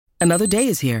Another day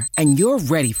is here, and you're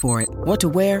ready for it. What to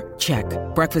wear? Check.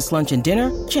 Breakfast, lunch, and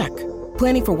dinner? Check.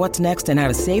 Planning for what's next and how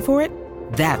to save for it?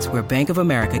 That's where Bank of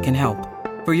America can help.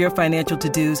 For your financial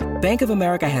to-dos, Bank of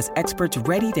America has experts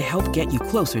ready to help get you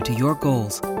closer to your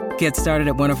goals. Get started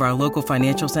at one of our local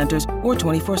financial centers or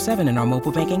 24/7 in our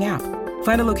mobile banking app.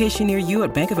 Find a location near you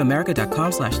at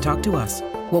bankofamerica.com/talktous.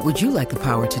 What would you like the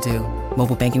power to do?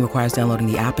 Mobile banking requires downloading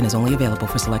the app and is only available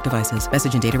for select devices.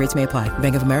 Message and data rates may apply.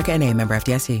 Bank of America N.A., member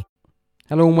FDIC.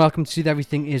 Hello and welcome to the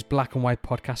Everything is Black and White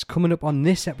podcast. Coming up on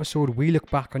this episode, we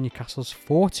look back on Newcastle's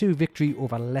 4-2 victory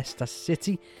over Leicester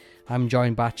City. I'm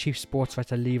joined by Chief Sports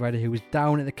Writer Lee Ryder, who was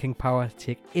down at the King Power to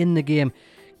take in the game.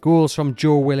 Goals from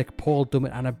Joe Willock, Paul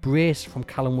Dummett and a brace from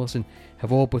Callum Wilson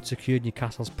have all but secured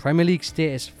Newcastle's Premier League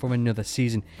status for another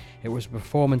season. It was a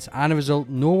performance and a result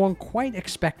no one quite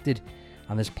expected,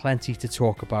 and there's plenty to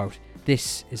talk about.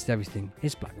 This is the Everything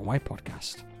is Black and White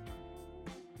podcast.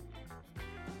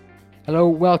 Hello,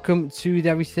 welcome to the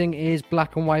Everything is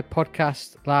Black and White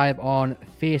podcast, live on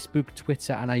Facebook,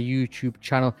 Twitter and our YouTube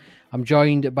channel. I'm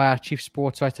joined by our Chief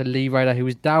Sports Writer Lee Ryder, who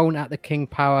was down at the King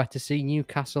Power to see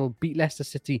Newcastle beat Leicester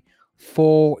City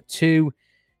 4-2.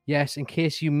 Yes, in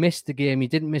case you missed the game, you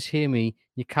didn't mishear me,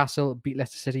 Newcastle beat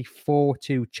Leicester City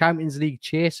 4-2. Champions League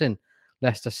chasing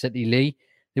Leicester City, Lee.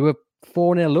 They were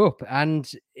 4-0 up,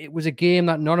 and it was a game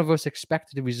that none of us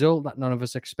expected, a result that none of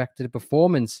us expected, a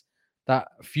performance that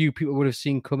few people would have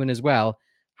seen coming as well.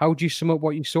 How do you sum up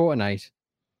what you saw tonight?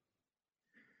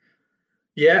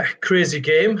 Yeah, crazy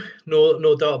game, no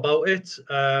doubt about it.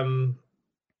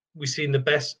 We've seen the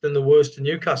best and the worst in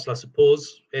Newcastle, I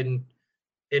suppose, in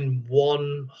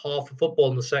one half of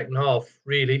football in the second half,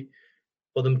 really,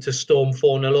 for them to storm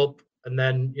 4-0 up, and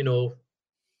then,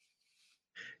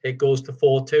 it goes to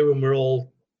 4-2, and we're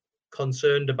all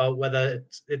concerned about whether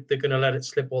they're going to let it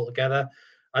slip altogether.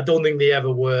 I don't think they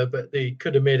ever were, but they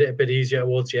could have made it a bit easier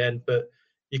towards the end. But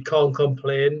you can't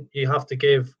complain. You have to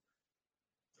give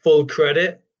full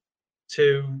credit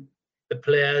to the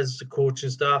players, the coaching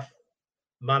staff,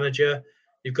 manager.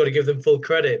 You've got to give them full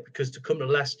credit, because to come to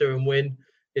Leicester and win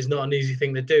is not an easy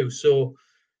thing to do. So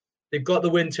they've got the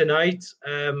win tonight.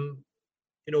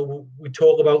 We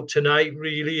talk about tonight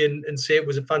really and say it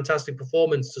was a fantastic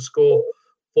performance to score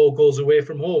 4 goals away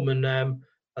from home. And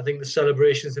I think the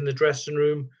celebrations in the dressing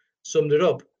room summed it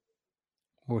up.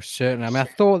 Most certainly. I mean, I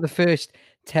thought the first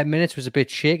 10 minutes was a bit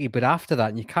shaky, but after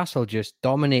that, Newcastle just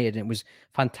dominated. It was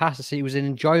fantastic. It was an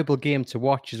enjoyable game to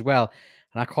watch as well.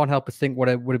 And I can't help but think what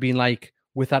it would have been like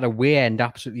with that away end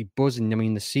absolutely buzzing. I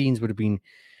mean, the scenes would have been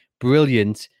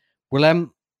brilliant. Well,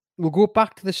 we'll go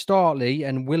back to the start, Lee,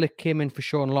 and Willock came in for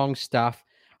Sean Longstaff.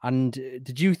 And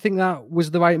did you think that was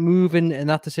the right move and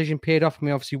that decision paid off? I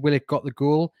mean, obviously, Willock got the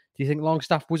goal. Do you think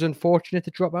Longstaff was unfortunate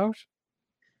to drop out?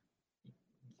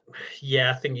 Yeah,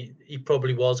 I think he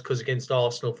probably was, because against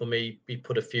Arsenal, for me, he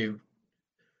put a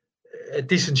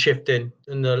decent shift in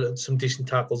and some decent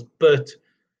tackles. But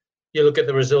you look at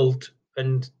the result,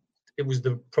 and it was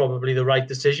probably the right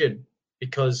decision,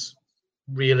 because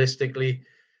realistically,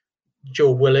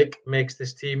 Joe Willock makes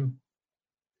this team.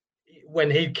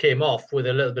 When he came off with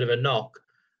a little bit of a knock,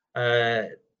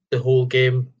 the whole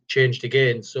game changed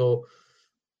again. So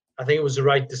I think it was the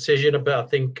right decision, but I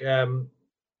think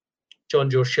John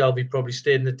Joe Shelby probably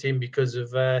stayed in the team because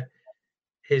of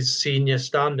his senior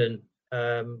standing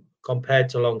compared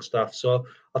to Longstaff. So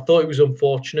I thought it was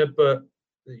unfortunate, but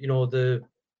the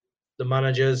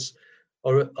managers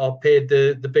are paid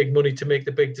the big money to make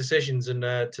the big decisions, and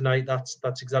tonight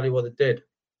that's exactly what it did.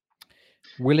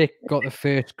 Willock got the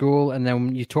first goal, and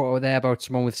then you talked there about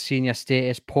someone with senior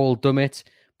status, Paul Dummett,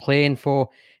 playing for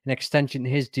an extension to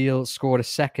his deal, scored a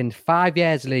second. 5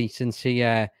 years late since he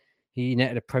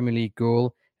netted a Premier League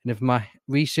goal. And if my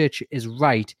research is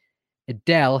right,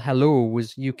 Adele Hello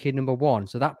was UK number 1.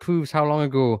 So that proves how long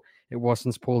ago it was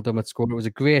since Paul Dummett scored. It was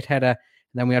a great header.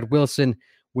 And then we had Wilson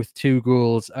with 2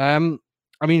 goals. I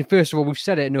mean, first of all, we've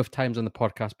said it enough times on the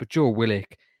podcast, but Joe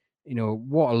Willock,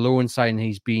 what a loan signing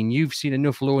he's been. You've seen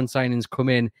enough loan signings come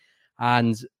in,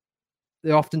 and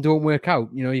they often don't work out.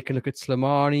 You can look at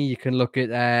Slimani, you can look at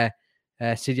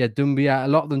Sidia Doumbia. A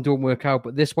lot of them don't work out,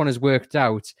 but this one has worked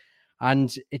out.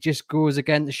 And it just goes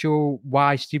again to show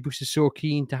why Steve Bruce is so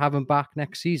keen to have him back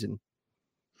next season.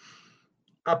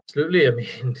 Absolutely. I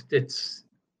mean, it's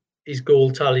his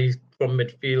goal tally from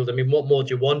midfield. I mean, what more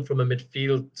do you want from a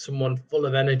midfield? Someone full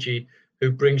of energy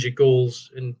who brings you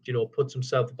goals and, puts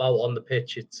himself about on the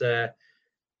pitch.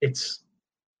 It's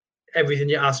everything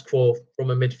you ask for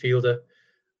from a midfielder.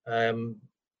 If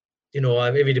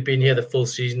he'd have been here the full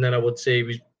season, then I would say he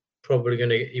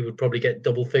would probably get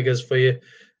double figures for you.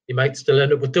 He might still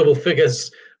end up with double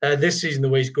figures this season the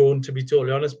way he's going, to be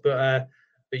totally honest. But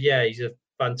yeah, he's a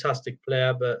fantastic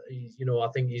player. But I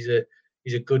think he's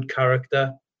a good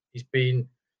character. He's been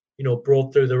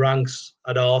brought through the ranks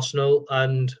at Arsenal,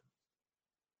 and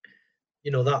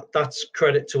that's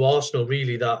credit to Arsenal,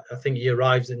 really, that I think he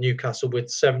arrives at Newcastle with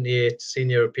 78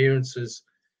 senior appearances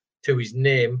to his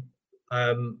name.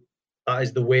 That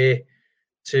is the way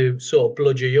to sort of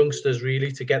blood your youngsters,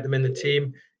 really, to get them in the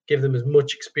team, give them as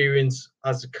much experience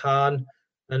as they can.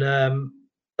 And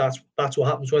that's what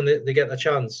happens when they get the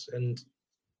chance. And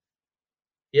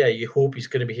yeah, you hope he's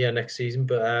going to be here next season,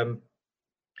 but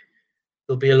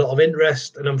there'll be a lot of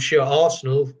interest, and I'm sure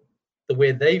Arsenal, the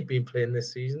way they've been playing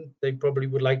this season, they probably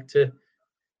would like to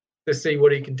see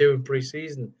what he can do in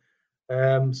pre-season.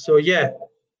 So yeah,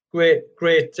 great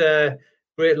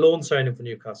loan signing for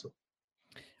Newcastle.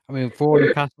 I mean, for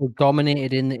Newcastle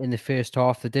dominated in the first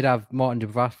half. They did have Martin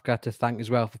Dubravka to thank as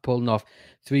well for pulling off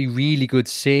 3 really good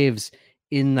saves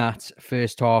in that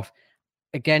first half.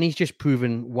 Again, he's just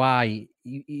proven why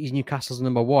he's Newcastle's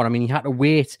number 1. I mean, he had to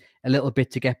wait a little bit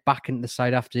to get back into the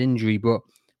side after injury, but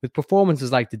with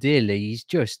performances like today, Lee, he's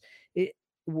just...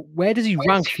 where does he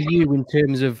rank for you in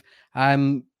terms of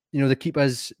the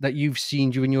keepers that you've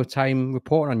seen during your time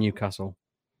reporting on Newcastle?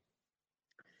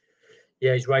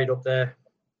 Yeah, he's right up there,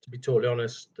 to be totally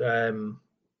honest.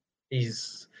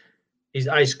 He's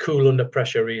ice cool under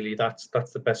pressure, really. That's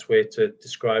the best way to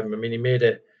describe him. I mean, he made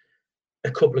a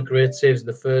couple of great saves in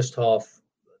the first half.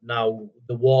 Now,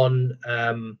 the one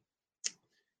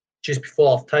just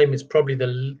before half time, it's probably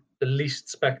the least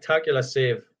spectacular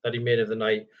save that he made of the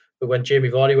night. But when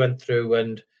Jamie Vardy went through,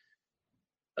 and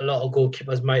a lot of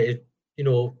goalkeepers might have,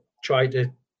 tried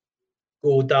to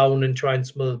go down and try and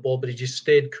smother the ball, but he just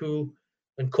stayed cool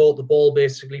and caught the ball,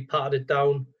 basically patted it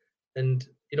down. And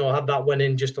had that went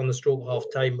in just on the stroke of half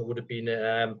time, it would have been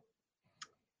a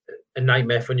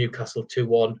nightmare for Newcastle.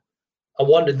 2-1. I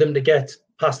wanted them to get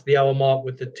past the hour mark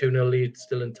with the 2-0 lead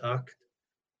still intact.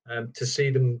 To see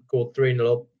them go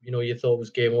 3-0 up, you thought it was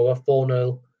game over.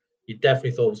 4-0, you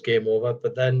definitely thought it was game over.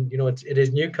 But then, it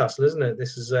is Newcastle, isn't it?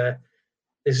 This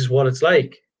is what it's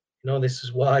like. This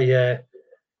is why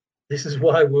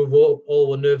we've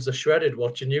all our nerves are shredded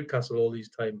watching Newcastle all these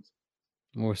times.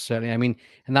 Most certainly. I mean,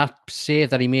 and that save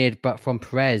that he made, but from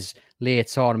Perez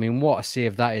late on, I mean, what a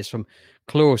save that is from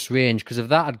close range. Because if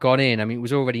that had gone in, I mean, it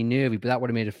was already nervy, but that would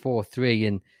have made it 4-3,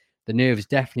 and the nerves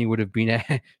definitely would have been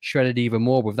shredded even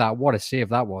more with that. What a save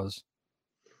that was.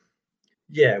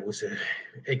 Yeah, it was,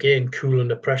 again, cool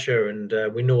under pressure, and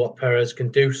we know what Perez can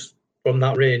do from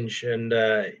that range. And,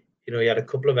 he had a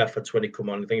couple of efforts when he come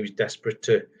on. I think he was desperate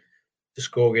to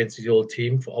score against his old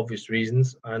team for obvious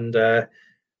reasons. And,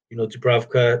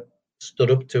 Dubravka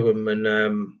stood up to him. And, I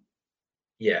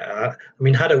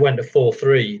mean, had it went to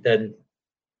 4-3, then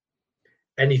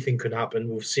anything could happen.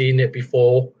 We've seen it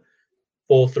before.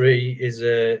 4-3 is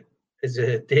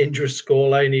a dangerous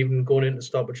scoreline, even going into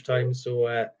stoppage time. So,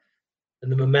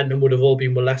 and the momentum would have all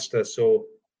been with Leicester. So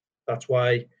that's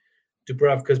why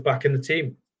Dubravka's back in the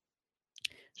team.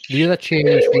 The other change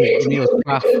was Emil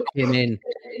Kraft came in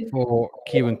for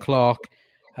Kieran Clark.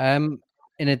 In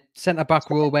a centre-back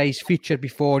role where he's featured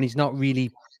before and he's not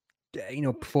really,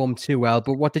 performed too well.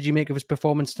 But what did you make of his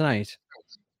performance tonight?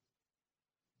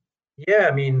 Yeah,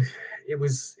 I mean, it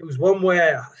was one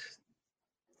where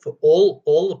for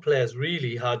all the players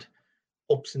really had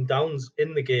ups and downs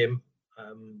in the game.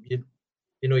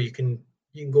 You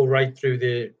can go right through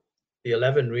the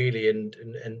 11 really and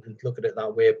look at it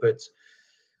that way. But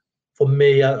for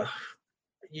me,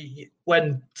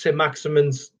 when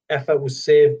Saint-Maximin's effort was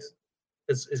saved,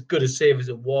 as good a save as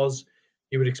it was,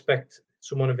 you would expect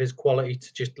someone of his quality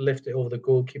to just lift it over the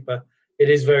goalkeeper. It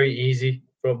is very easy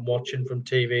from watching from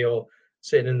TV or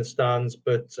sitting in the stands,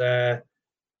 but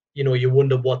you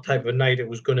wonder what type of night it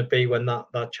was going to be when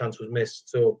that chance was missed.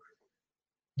 So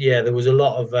yeah, there was a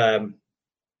lot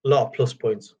of plus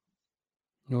points.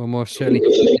 No, most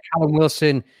certainly. Callum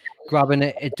Wilson grabbing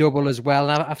a double as well.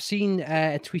 And I've seen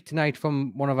a tweet tonight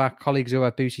from one of our colleagues over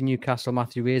at BBC Newcastle,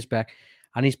 Matthew Raisbeck,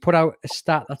 and he's put out a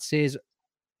stat that says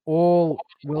all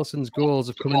Wilson's goals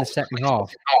have come in the second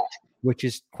half, which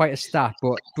is quite a stat.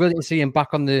 But brilliant to see him back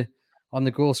on the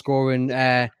goal scoring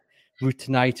route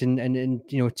tonight, and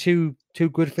two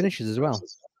good finishes as well.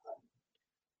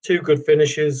 2 good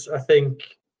finishes, I think.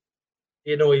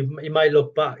 He might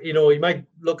look back. He might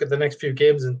look at the next few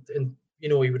games, and he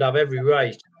would have every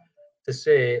right to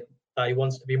say that he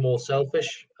wants to be more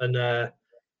selfish. And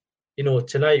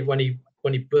tonight when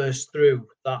he burst through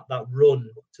that run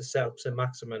to set up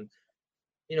Saint-Maximin,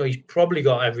 he's probably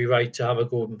got every right to have a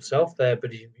go himself there,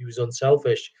 but he was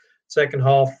unselfish. Second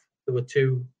half, there were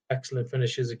 2 excellent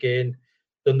finishes again.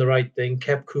 Done the right thing,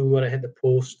 kept cool when it hit the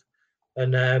post,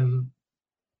 and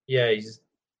he's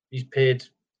paid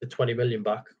the 20 million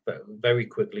back very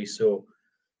quickly. So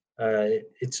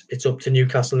it's up to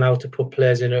Newcastle now to put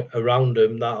players in around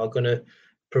him that are going to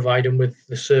provide him with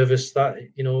the service that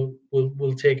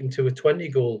will take him to a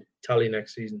 20-goal tally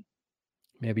next season.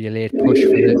 Maybe a late push for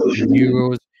the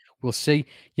Euros. We'll see.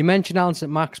 You mentioned Allan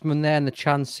Saint-Maximin there and the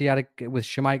chance he had with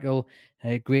Schmeichel,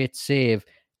 a great save.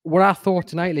 What I thought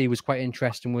tonight, Lee, was quite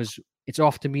interesting was it's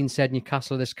often been said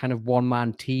Newcastle are this kind of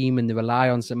one-man team and they rely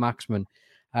on Saint-Maximin.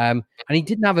 And he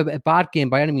didn't have a bad game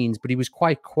by any means, but he was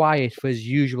quite quiet for his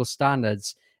usual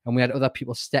standards. And we had other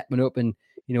people stepping up and,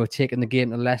 taking the game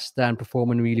to Leicester and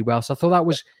performing really well. So I thought that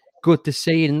was good to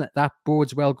see, and that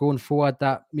bodes well going forward,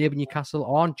 that maybe Newcastle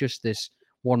aren't just this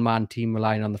one-man team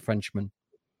relying on the Frenchman.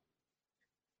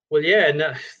 Well, yeah, and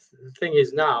the thing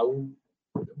is now,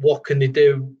 what can they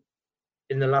do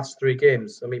in the last 3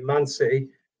 games? I mean, Man City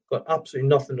got absolutely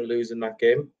nothing to lose in that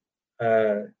game.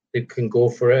 They can go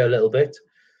for it a little bit.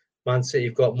 Man City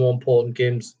have got more important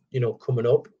games, coming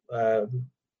up. And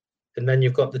then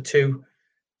you've got the 2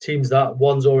 teams that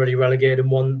one's already relegated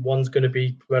and one's going to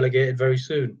be relegated very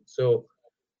soon. So,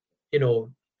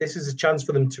 this is a chance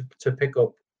for them to pick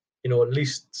up, at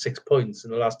least 6 points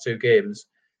in the last 2 games.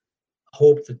 I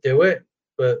hope to do it,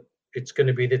 but it's going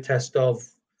to be the test of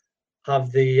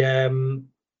have they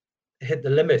hit the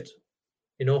limit,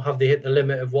 have they hit the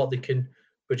limit of what they can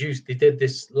produce. They did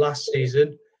this last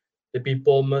season. They beat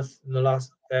Bournemouth in the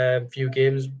last few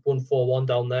games, won 4-1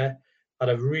 down there. Had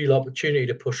a real opportunity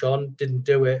to push on, didn't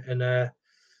do it, and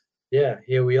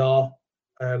here we are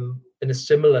in a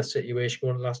similar situation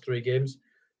going the last 3 games.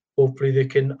 Hopefully, they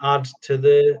can add to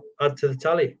the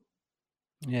tally.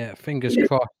 Yeah, fingers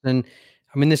crossed. And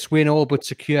I mean, this win all but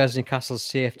secures Newcastle's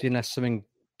safety unless something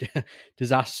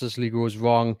disastrously goes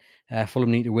wrong.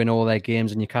 Fulham need to win all their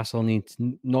games, and Newcastle needs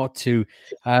not to.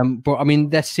 But I mean,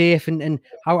 they're safe. And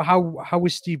how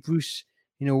was Steve Bruce?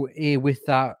 With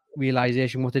that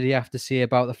realization, what did he have to say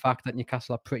about the fact that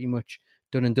Newcastle are pretty much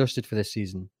done and dusted for this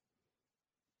season?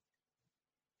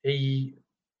 He,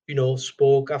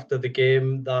 spoke after the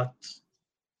game that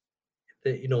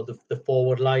the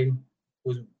forward line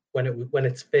was when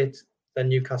it's fit, then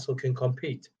Newcastle can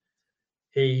compete.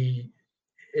 He,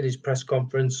 in his press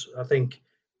conference, I think,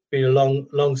 been a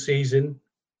long season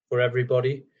for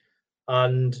everybody,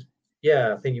 and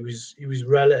I think he was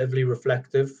relatively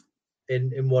reflective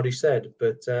in what he said.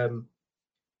 But I'll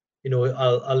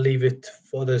leave it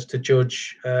for others to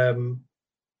judge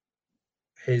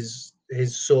his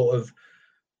sort of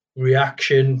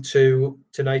reaction to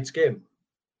tonight's game.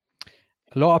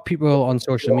 A lot of people on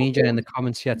social media and in the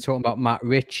comments here talking about Matt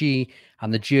Ritchie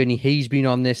and the journey he's been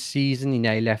on this season.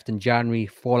 He left in January,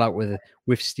 fallout with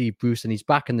Steve Bruce, and he's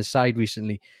back in the side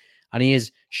recently. And he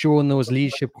is showing those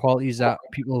leadership qualities that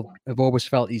people have always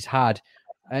felt he's had.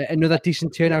 Another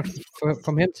decent turnout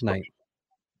from him tonight.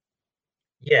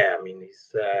 Yeah, I mean,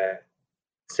 he's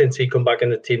since he come back in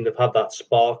the team, they've had that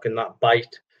spark and that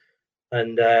bite.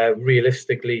 And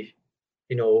realistically,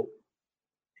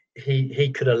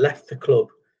 he could have left the club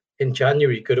in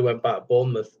January. He could have went back to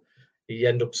Bournemouth. He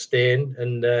ended up staying,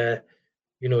 and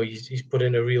he's put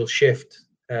in a real shift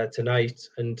tonight,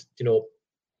 and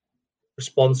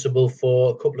responsible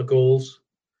for a couple of goals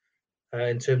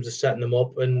in terms of setting them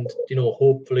up, and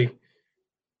hopefully,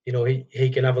 he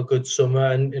can have a good summer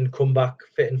and come back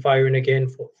fit and firing again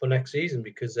for next season,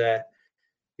 because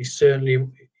he's certainly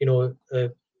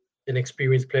an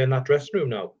experienced player in that dressing room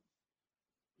now.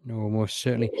 No, most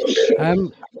certainly.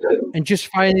 And just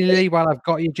finally, while I've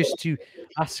got you, just to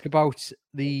ask about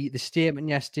the statement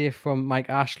yesterday from Mike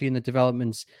Ashley and the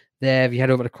developments there. If you head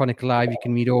over to Chronicle Live, you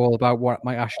can read all about what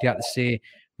Mike Ashley had to say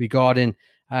regarding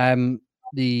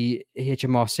the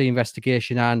HMRC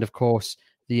investigation and, of course,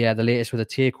 the latest with a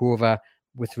takeover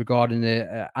with regarding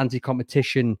the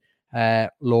anti-competition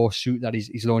lawsuit that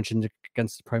he's launching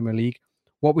against the Premier League.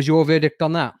 What was your verdict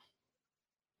on that?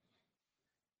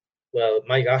 Well,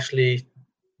 Mike Ashley,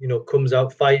 comes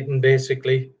out fighting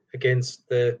basically against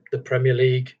the Premier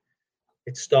League.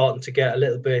 It's starting to get a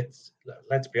little bit,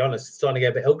 let's be honest, it's starting to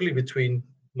get a bit ugly between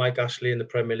Mike Ashley and the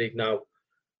Premier League now.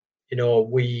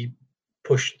 We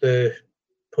pushed the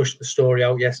story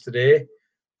out yesterday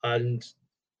and,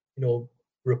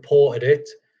 reported it.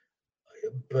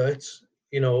 But,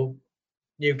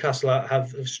 Newcastle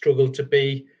have struggled to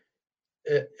be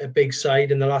a big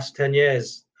side in the last 10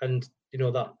 years. And,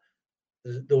 that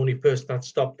the only person that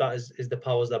stopped that is the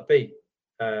powers that be.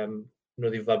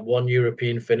 They've had one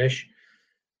European finish.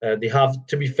 They have,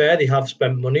 to be fair, they have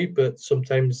spent money, but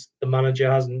sometimes the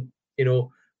manager hasn't,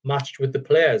 matched with the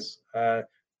players.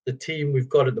 The team we've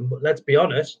got let's be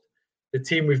honest, the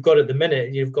team we've got at the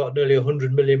minute, you've got nearly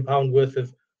 £100 million worth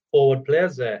of forward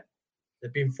players there.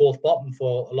 They've been fourth bottom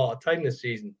for a lot of time this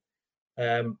season.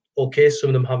 Okay, some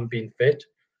of them haven't been fit.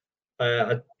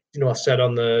 I said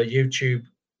on the YouTube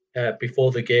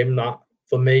before the game that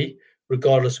for me,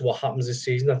 regardless of what happens this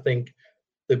season, I think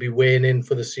they'll be weighing in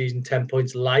for the season 10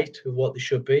 points light of what they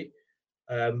should be.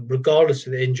 Regardless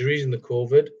of the injuries and the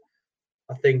COVID,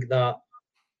 I think that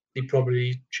they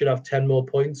probably should have 10 more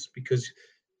points because,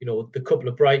 the couple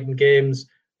of Brighton games,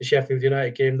 the Sheffield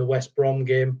United game, the West Brom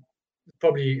game,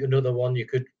 probably another one you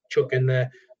could chuck in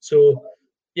there. So,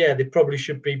 yeah, they probably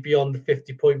should be beyond the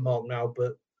 50-point mark now.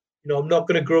 But, I'm not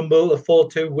going to grumble. A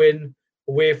 4-2 win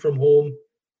away from home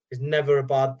is never a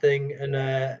bad thing. And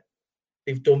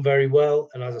they've done very well.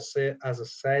 And as I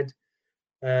said,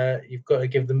 you've got to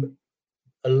give them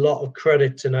a lot of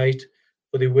credit tonight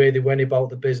for the way they went about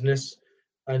the business.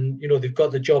 And, they've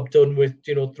got the job done with,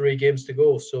 3 games to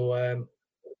go. So,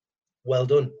 well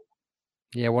done.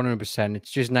 Yeah, 100%.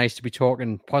 It's just nice to be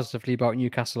talking positively about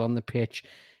Newcastle on the pitch.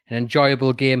 An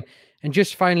enjoyable game. And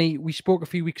just finally, we spoke a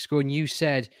few weeks ago and you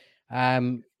said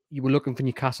you were looking for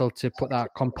Newcastle to put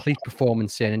that complete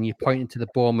performance in and you pointed to the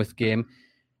Bournemouth game.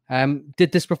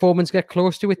 Did this performance get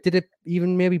close to it? Did it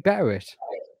even maybe better it?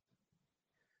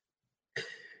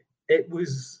 It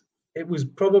was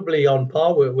probably on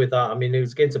par with that. I mean, it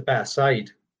was against a better side.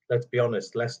 Let's be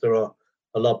honest. Leicester are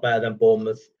a lot better than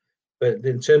Bournemouth. But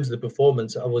in terms of the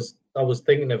performance, I was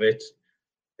thinking of it,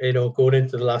 going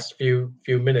into the last few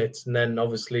minutes, and then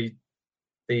obviously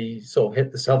they sort of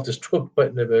hit the self-destruct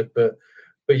button of it. But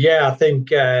yeah, I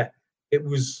think it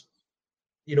was,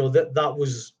 that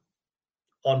was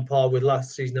on par with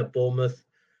last season at Bournemouth.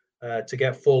 To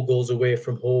get 4 goals away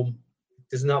from home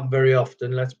doesn't happen very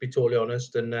often. Let's be totally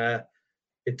honest, and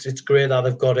it's great that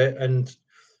they've got it, and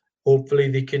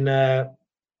hopefully they can, as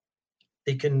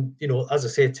I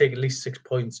say, take at least 6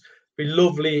 points. It'd be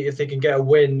lovely if they can get a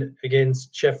win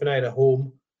against Sheffield United at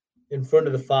home in front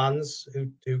of the fans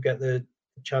who get the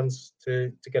chance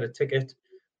to get a ticket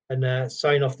and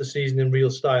sign off the season in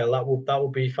real style. That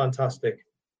would be fantastic.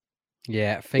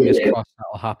 Yeah, fingers crossed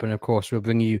that'll happen. Of course, we'll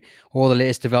bring you all the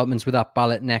latest developments with that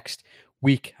ballot next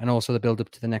week and also the build-up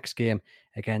to the next game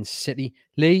against City.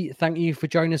 Lee, thank you for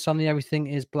joining us on the Everything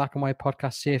is Black and White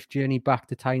podcast, Safe Journey Back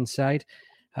to Tyneside.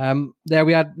 There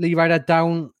we had Lee Ryder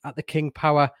down at the King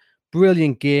Power.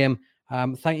 Brilliant game.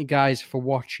 Thank you guys for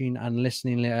watching and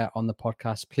listening later on the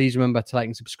podcast. Please remember to like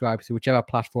and subscribe to whichever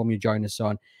platform you join us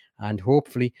on. And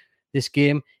hopefully this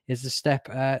game is the step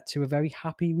to a very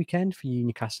happy weekend for you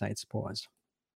Newcastle United supporters.